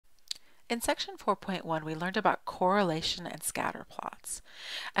In section 4.1, we learned about correlation and scatter plots.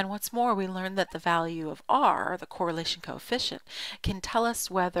 And what's more, we learned that the value of R, the correlation coefficient, can tell us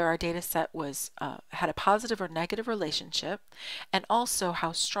whether our data set had a positive or negative relationship, and also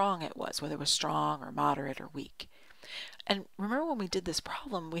how strong it was, whether it was strong or moderate or weak. And remember when we did this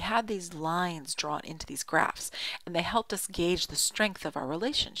problem, we had these lines drawn into these graphs, and they helped us gauge the strength of our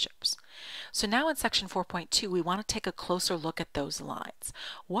relationships. So now in section 4.2, we want to take a closer look at those lines.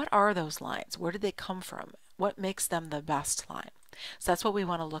 What are those lines? Where did they come from? What makes them the best line? So that's what we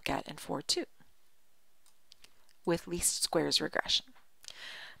want to look at in 4.2 with least squares regression.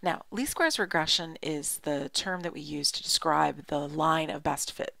 Now, least squares regression is the term that we use to describe the line of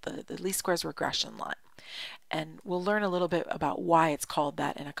best fit, the least squares regression line. And we'll learn a little bit about why it's called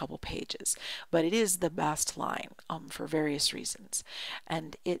that in a couple pages. But it is the best line for various reasons.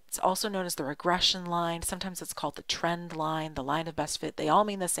 And it's also known as the regression line. Sometimes it's called the trend line, the line of best fit. They all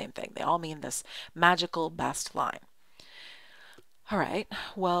mean the same thing. They all mean this magical best line. All right,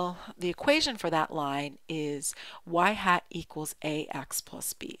 well, the equation for that line is y hat equals ax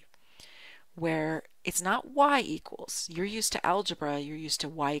plus b, where it's not y equals. You're used to algebra, you're used to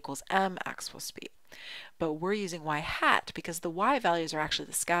y equals mx plus b. But we're using y hat because the y values are actually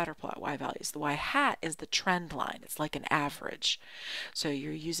the scatter plot y values. The y hat is the trend line. It's like an average. So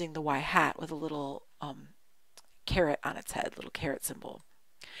you're using the y hat with a little caret on its head, little caret symbol.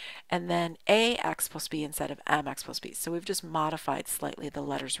 And then ax plus b instead of mx plus b. So we've just modified slightly the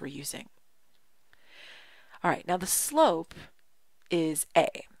letters we're using. All right, now the slope is a.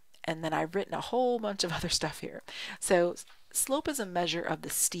 And then I've written a whole bunch of other stuff here. So slope is a measure of the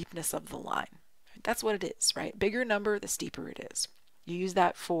steepness of the line. That's what it is, right? Bigger number, the steeper it is. You use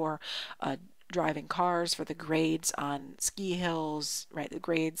that for driving cars, for the grades on ski hills, right? The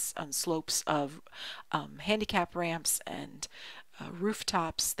grades on slopes of handicap ramps and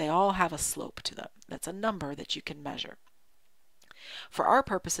rooftops. They all have a slope to them. That's a number that you can measure. For our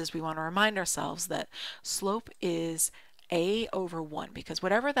purposes, we want to remind ourselves that slope is a over 1, because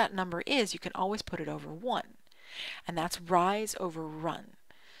whatever that number is, you can always put it over 1. And that's rise over run,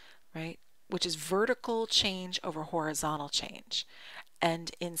 right? Which is vertical change over horizontal change.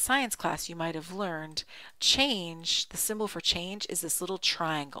 And in science class, you might have learned change, the symbol for change is this little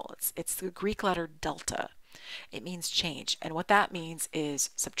triangle. It's the Greek letter delta. It means change. And what that means is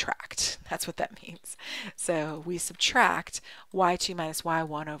subtract. That's what that means. So we subtract y2 minus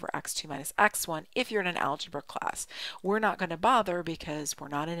y1 over x2 minus x1 if you're in an algebra class. We're not going to bother because we're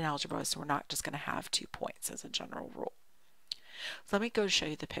not in algebra, so we're not just going to have 2 points as a general rule. So let me go show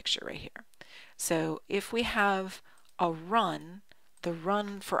you the picture right here. So if we have a run, the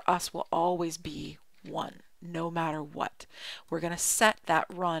run for us will always be 1, no matter what. We're going to set that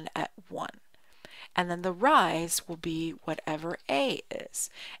run at 1. And then the rise will be whatever a is,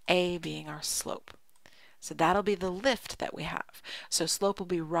 a being our slope. So that'll be the lift that we have. So slope will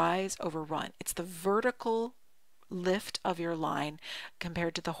be rise over run. It's the vertical lift of your line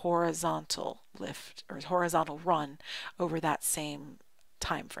compared to the horizontal lift or horizontal run over that same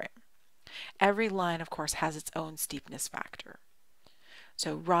time frame. Every line, of course, has its own steepness factor.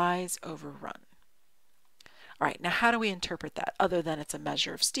 So rise over run. All right, now how do we interpret that other than it's a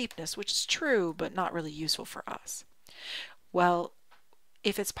measure of steepness, which is true, but not really useful for us? Well,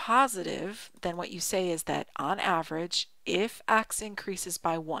 if it's positive, then what you say is that on average, if x increases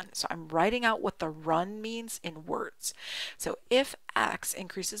by 1, so I'm writing out what the run means in words. So if x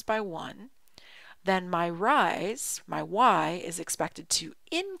increases by 1, then my rise, my y, is expected to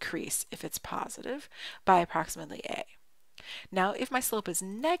increase if it's positive by approximately a. Now, if my slope is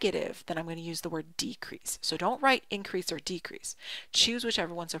negative, then I'm going to use the word decrease. So don't write increase or decrease. Choose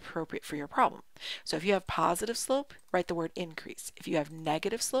whichever one's appropriate for your problem. So if you have positive slope, write the word increase. If you have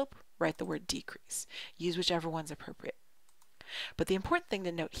negative slope, write the word decrease. Use whichever one's appropriate. But the important thing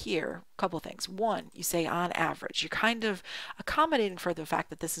to note here, a couple of things. One, you say on average. You're kind of accommodating for the fact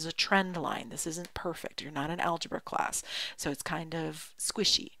that this is a trend line. This isn't perfect. You're not in algebra class, so it's kind of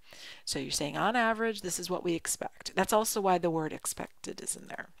squishy. So you're saying on average, this is what we expect. That's also why the word expected is in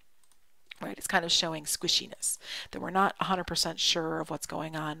there. Right? It's kind of showing squishiness, that we're not 100% sure of what's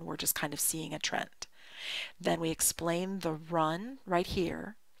going on. We're just kind of seeing a trend. Then we explain the run right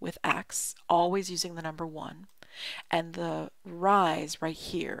here with x, always using the number 1. And the rise right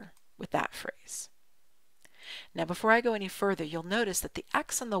here with that phrase. Now before I go any further, you'll notice that the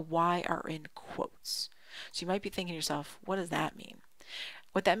x and the y are in quotes. So you might be thinking to yourself, what does that mean?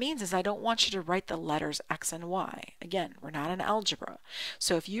 What that means is I don't want you to write the letters X and Y. Again, we're not in algebra.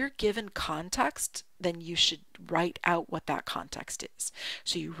 So if you're given context, then you should write out what that context is.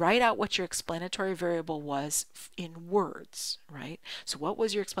 So you write out what your explanatory variable was in words, right? So what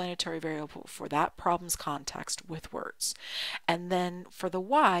was your explanatory variable for that problem's context with words? And then for the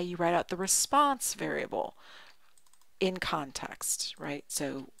Y, you write out the response variable in context, right?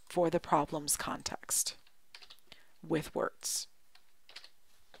 So for the problem's context with words.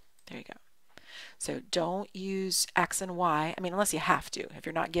 There you go. So don't use X and Y. I mean, unless you have to. If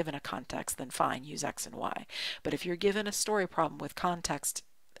you're not given a context, then fine, use X and Y. But if you're given a story problem with context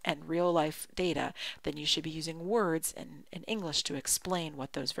and real life data, then you should be using words in English to explain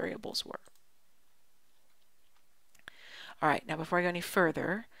what those variables were. All right, now before I go any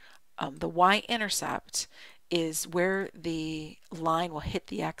further, the Y-intercept is where the line will hit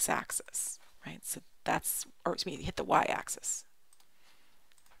the x-axis, right? So that's, or excuse me, hit the y-axis.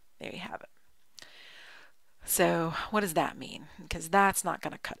 There you have it. So what does that mean? Because that's not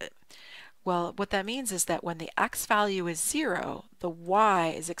going to cut it. Well, what that means is that when the x value is 0, the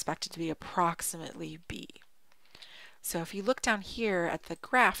y is expected to be approximately b. So if you look down here at the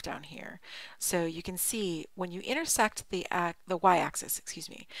graph down here, so you can see when you intersect the y-axis,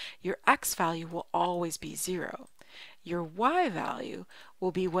 excuse me, your x value will always be 0. Your y value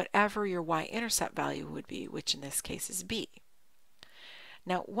will be whatever your y-intercept value would be, which in this case is b.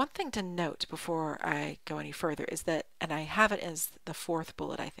 Now, one thing to note before I go any further is that, and I have it as the fourth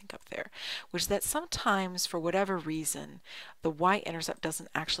bullet I think up there, which is that sometimes for whatever reason the y-intercept doesn't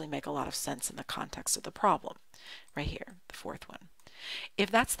actually make a lot of sense in the context of the problem. Right here, the fourth one.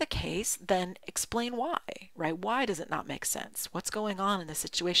 If that's the case, then explain why, right? Why does it not make sense? What's going on in the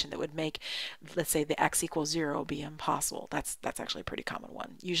situation that would make, let's say, the x equals 0 be impossible? That's actually a pretty common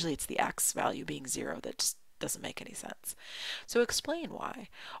one. Usually it's the x value being 0 that just doesn't make any sense. So explain why,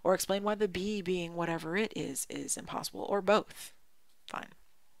 or explain why the b being whatever it is impossible, or both. Fine.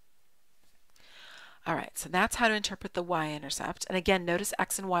 All right, so that's how to interpret the y-intercept. And again, notice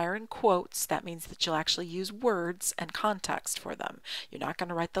x and y are in quotes. That means that you'll actually use words and context for them. You're not going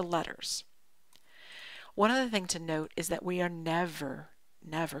to write the letters. One other thing to note is that we are never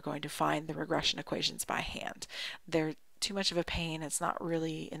going to find the regression equations by hand. They're too much of a pain. It's not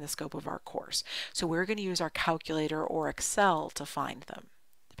really in the scope of our course. So we're going to use our calculator or Excel to find them,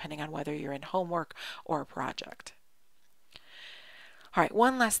 depending on whether you're in homework or a project. All right,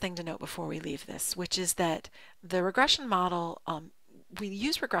 one last thing to note before we leave this, which is that the regression model, we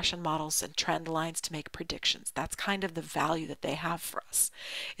use regression models and trend lines to make predictions. That's kind of the value that they have for us,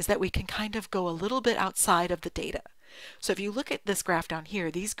 is that we can kind of go a little bit outside of the data. So if you look at this graph down here,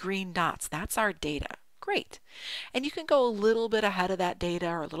 these green dots, that's our data. Great. And you can go a little bit ahead of that data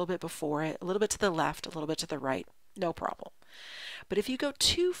or a little bit before it, a little bit to the left, a little bit to the right, no problem. But if you go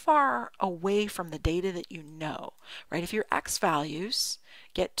too far away from the data that you know, right, if your x values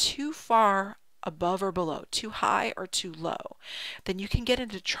get too far above or below, too high or too low, then you can get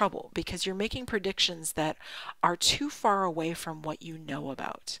into trouble because you're making predictions that are too far away from what you know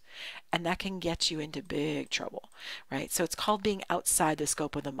about. And that can get you into big trouble, right? So it's called being outside the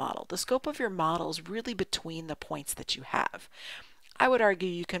scope of the model. The scope of your model is really between the points that you have. I would argue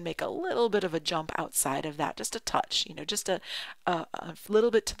you can make a little bit of a jump outside of that, just a touch, you know, just a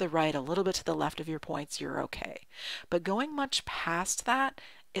little bit to the right, a little bit to the left of your points, you're okay. But going much past that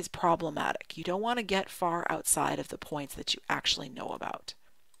is problematic. You don't want to get far outside of the points that you actually know about.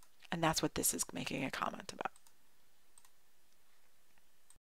 And that's what this is making a comment about.